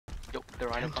the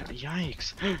Rhino coming.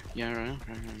 Yikes. Yeah, Rhino.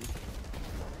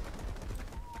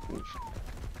 Oof.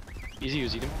 Easy, you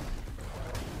see them.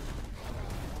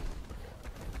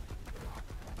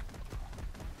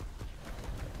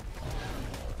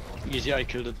 Easy, I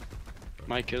killed it.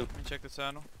 My kill. Let me check the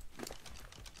saddle.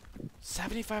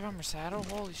 75 armor saddle?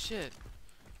 Holy shit.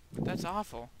 That's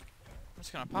awful. I'm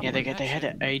just gonna pop. Yeah, they had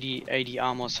an 80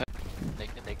 armor set.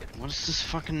 Naked. What is this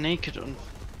fucking naked on?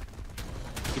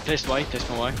 He placed Y, placed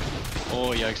my Y.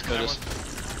 Oh yikes, Curtis.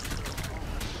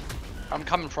 I'm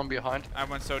coming from behind. I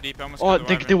went so deep, I almost Oh,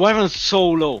 killed the wyvern is so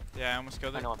low. Yeah, I almost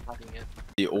killed I it. know I'm fighting it.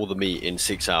 Eat all the meat in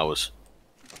 6 hours.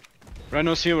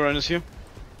 Rhino's here, Rhino's here.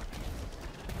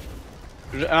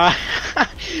 Ah,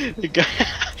 the guy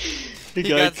He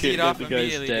got killed off the guy's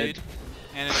immediately, dead. dude.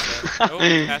 And it's dead. Oh,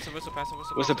 passive whistle.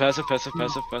 What's the passive?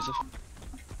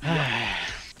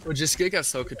 Or just Giga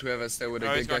soak it whoever's there with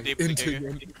a Oh, he's going Giga deep with the into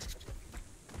Giga. game.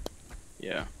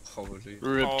 Yeah. Probably.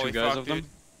 Rip Holy two guys fuck, of them. dude.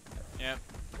 Yep.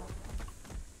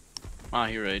 Ah,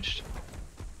 he raged.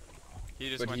 He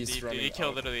just But went he's deep, dude. running He killed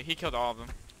out. literally. He killed all of them.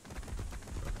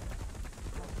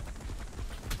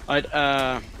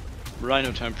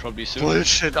 Rhino time probably soon.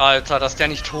 Bullshit, Alter, dass der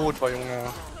nicht tot war,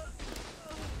 Junge.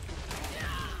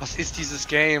 Was ist dieses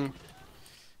Game?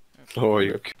 Oh,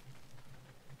 you're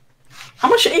How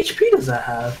much HP does that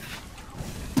have?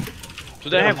 Do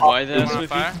they have Y there, One on Smithy?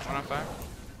 fire. One on fire.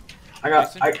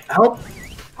 I help.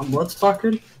 I'm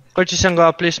bloodsucking. Curtis, I'm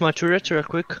gonna place my turret real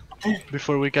quick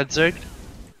before we get zerged.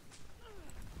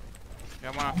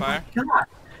 Got one on fire. God,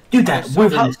 dude, that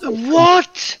wyvern is so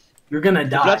What? You're gonna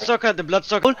die. The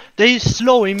bloodsucker. They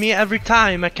slowing me every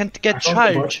time. I can't get I found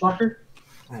the charged. bloodsucker.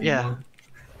 Oh, Yeah. man.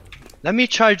 Let me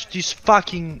charge this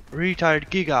fucking retard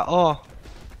Giga. Oh.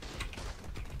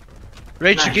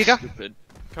 Rage Nice. Giga. Stupid.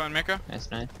 Come on, Miko. Nice.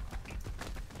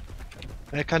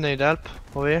 I can need help.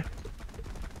 Over here.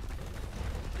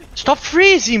 Stop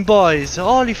freezing, boys!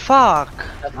 Holy fuck!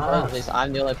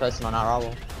 I'm the only person on our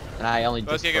owl, and I only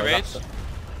Both just Giga rode up, rage. so-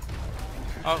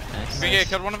 Oh, Green Giga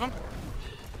killed one of them.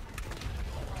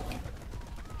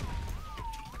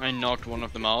 I knocked one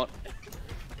of them out.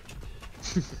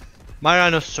 My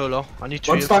Rhino's solo. I need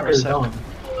to heal for Bloodsucker a is sec. gone.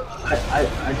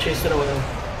 I chased it away.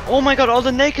 Oh my god, all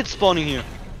the naked spawning here.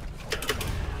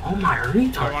 Oh my One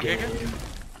retard Giga? game.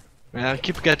 Yeah, I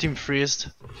keep getting freezed.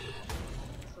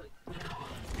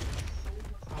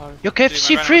 Oh, Yo, dude,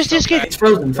 KFC, my freeze Rhino's so this kid! bad. It's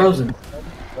frozen.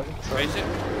 Rage it.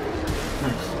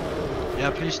 Nice. Yeah,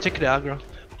 please take the aggro.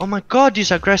 Oh my god, these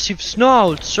aggressive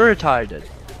snouts, so retarded.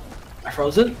 I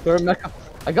froze it. You're a mecha.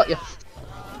 I got you.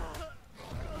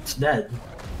 It's dead.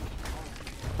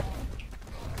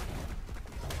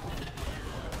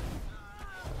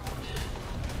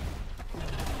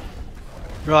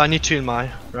 Bro, I need to heal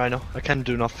my Rhino. I can't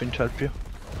do nothing to help you.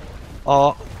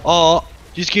 Oh,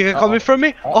 this Giga coming from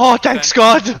me? Oh, thanks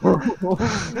God!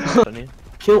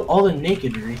 Kill all the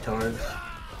naked retards.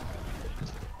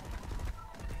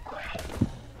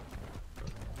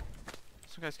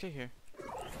 Some guy's kid here.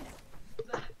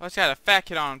 Oh, it's got a fat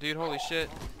kid on him, dude. Holy shit.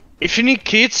 If you need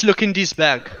kids, look in this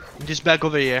bag. In this bag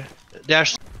over here.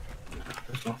 There's.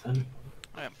 There's nothing.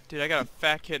 Oh, yeah. Dude, I got a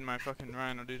fat kid in my fucking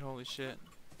Rhino, dude. Holy shit.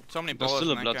 So many There's bullets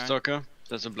still in a that guy. bloodsucker.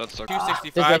 There's a bloodsucker.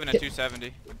 265 and a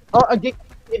 270. Oh, a gig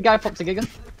guy popped a Giga.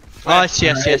 Oh,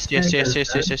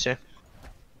 yes.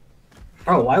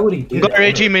 Bro, why would he do I'm that? gonna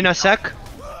rage him in a sec.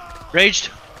 Raged.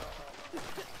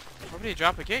 Where did he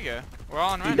drop a Giga? We're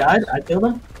all on He Rhino. died? I killed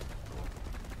him?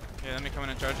 Yeah, let me come in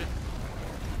and charge it.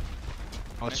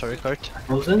 Oh, sorry, Kurt.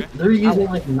 Frozen? Okay. They're using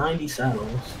like 90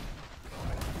 saddles.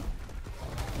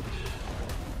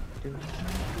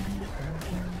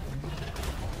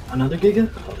 Another Giga?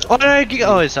 Oh, no, Giga.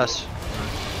 Oh, it's us.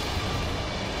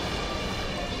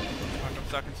 I'm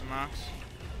sucking some rocks.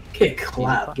 Okay,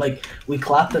 clap. Like, we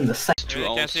clapped in the second.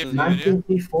 Really can't see if Two you do.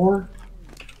 1954?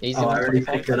 Easy Oh, I one. already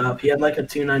picked it up. He had like a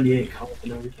 298 comp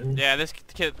and everything. Yeah, this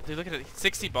kid, dude, look at it.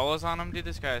 60 bolas on him, dude.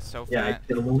 This guy is so Yeah, I fat.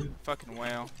 killed him. Fucking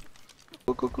whale.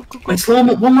 Wait, slow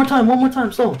him one more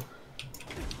time, slow.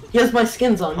 He has my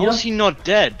skins on, How yeah? is he not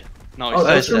dead? No, Oh,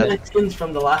 he's those dead. are my skins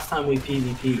from the last time we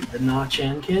PvP'd. The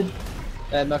Na-Chan kid.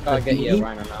 Mecha, I'll get you a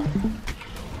Rhino now.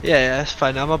 Yeah, it's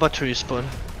fine. I'm about to respawn.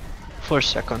 For a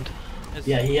second.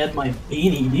 Yeah, he had my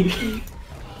beanie, dude.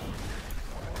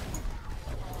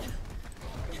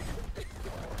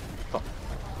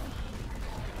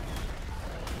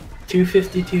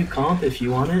 $252 comp if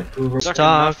you want it. stuck in Stuck.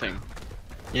 nothing.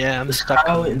 Yeah, I'm Just stuck.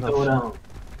 crowd on and throw it nothing. out.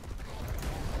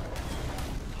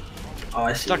 Oh,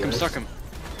 I see. Stuck him, guys. stuck him.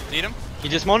 Need him? He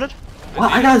dismounted? Wow,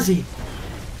 I got Z.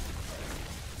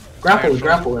 Grapple it,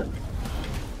 grapple it.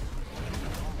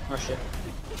 Oh shit.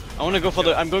 I wanna go for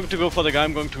the. I'm going to go for the guy.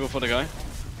 I'm going to go for the guy.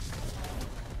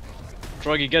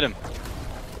 Froggy, get him.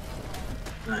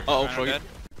 Uh oh, Rhino Froggy. dead.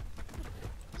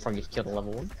 Froggy killed a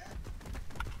level 1.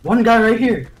 One guy right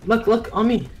here. Look on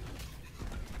me.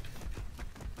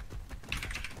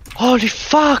 Holy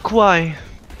fuck, why?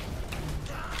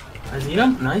 I see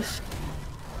him. Nice.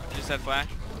 I just had flash.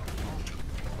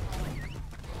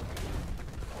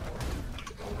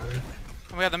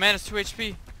 Oh my god, the man is 2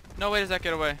 HP. No way does that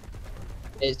get away.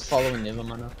 It's following him,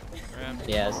 I know.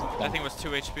 Yeah, it's I think it was 2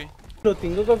 HP.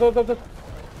 Go.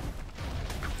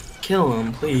 Kill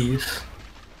him, please.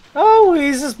 Oh,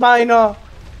 he's a Spino.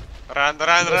 Run.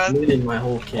 Just looted my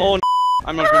whole kit. Oh,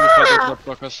 I'm not going to fight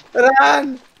those bloodfuckers.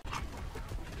 Run!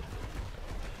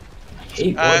 I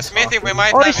hate blood Smithy, we stalkers.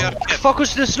 might Oh, have he's your kid.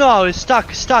 focus this now. He's stuck.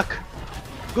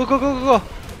 Go.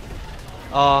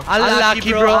 Oh,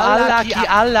 unlucky, bro.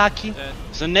 Unlucky. Dead.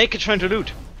 There's a naked trying to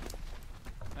loot.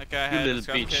 That guy You had little a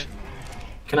scuff bitch. kit.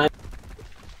 Can I?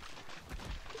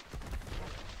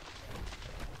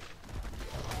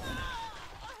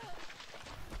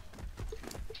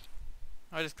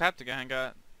 I just clapped the guy and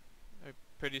got a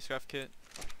pretty scuff kit.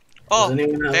 Oh, Does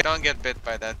anyone have- they don't get bit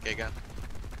by that Giga.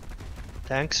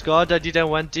 Thanks God I didn't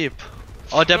went deep.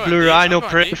 Oh, that going blue deep, rhino I'm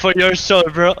going pray deep. for your soul,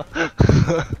 bro.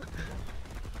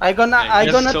 I Yeah,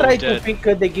 you're gonna so try dead. to pick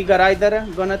the Giga Rider.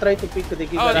 Gonna try to pick the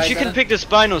Giga Oh, Rider. If you can pick the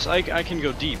Spinos, I can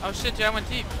go deep. Oh shit, yeah, I went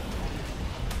deep.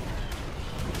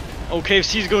 Oh,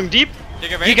 KFC's going deep.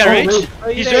 Giga Giga Rage?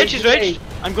 rage. He's Rage, raged.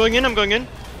 I'm going in.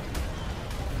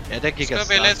 Yeah, that giga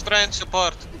Scooby, let's try and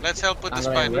support. Let's help with the I'm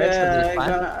spine. gonna-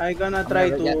 Yeah, I gonna try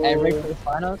I'm ready to. for the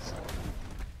Spinos.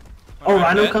 Oh,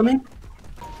 Rhino dead. coming?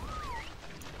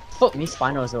 Fuck me,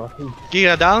 Spinos are fucking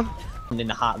Giga down. in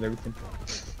the heart of everything.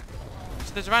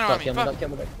 There's a Rhino on Don't me, kill me, fuck.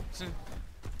 don't kill me.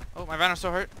 Oh, my Rhino's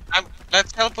so hurt.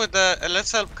 Let's help with the.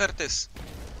 Let's help Curtis.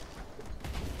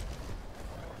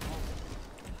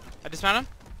 I dismount him.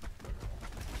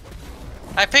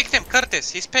 I picked him, Curtis.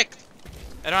 He's picked.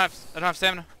 I don't have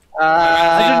stamina.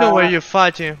 I don't know where you're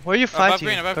fighting. Where you fighting,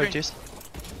 green, above green. Curtis?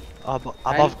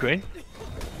 Above green?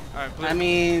 Alright, blue. I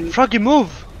mean, Froggy,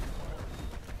 move!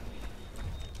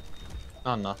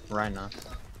 Oh no, right now.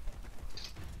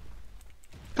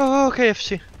 Go,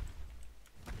 KFC.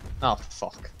 Oh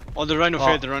fuck. Oh, the Rhino Oh.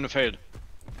 failed. The Rhino failed.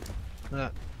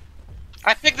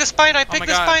 I picked the spine. I Oh picked my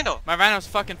the god. spino. My Rhino's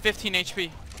fucking 15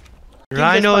 HP.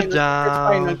 Rhino kill the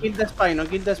down. Kill the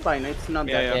Spino. It's not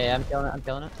Yeah, that. Yeah, I'm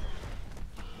killing it.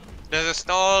 There's a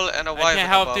stall and a I wyvern can't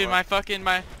help, above dude.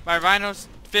 us. My Rhino's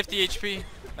 50 HP.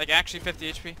 Like actually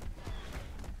 50 HP.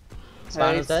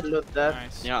 Spino's It's dead. loot there.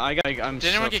 Nice. Yeah, I'm Did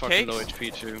anyone so get fucking cakes? low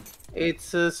HP too.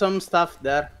 It's some stuff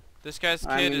there. This guy's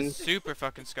I kid mean- is super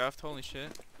fucking scuffed. Holy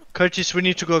shit. Curtis, we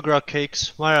need to go grab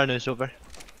cakes. My run is over.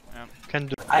 Yeah. Can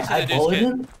do. This is I a dude's bullied kid.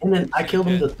 him, and then I killed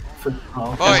him for.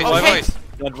 Oh, Boys, Oh, boys,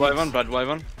 Blood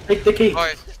wyvern. take the cake.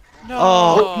 boys. No.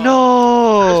 Oh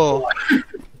no!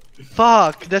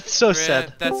 Fuck, that's so Rip,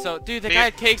 sad. That's so. Dude, the Dude, guy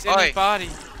had cakes in oi. his body.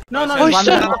 No, Oh, he's One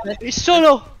solo! minute. He's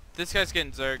solo! This guy's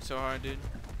getting zerged so hard, dude.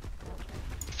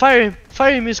 Fire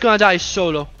him, he's gonna die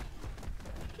solo.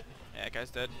 Yeah, that guy's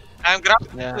dead. I'm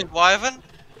grabbing Yeah. with wyvern.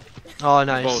 Oh,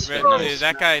 nice. Both. Rip, nice. dude,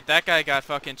 that guy got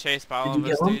fucking chased by all Did of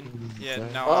you us, kill dude. him? Yeah,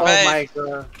 no. Oh Hey. my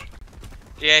god.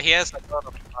 Yeah, he has a lot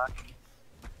of fun.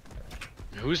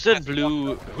 Who's that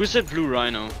blue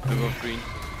Rhino above green?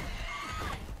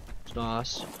 It's not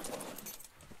us.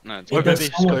 No, it's Or It maybe does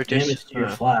it's so much Curtis. damage to your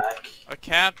Yeah. flag. A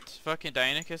capped fucking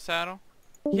Deinecus saddle.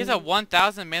 He has a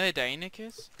 1000 melee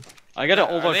Deinecus. I got an Are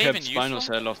they overcapped even useful? Spino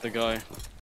saddle off the guy.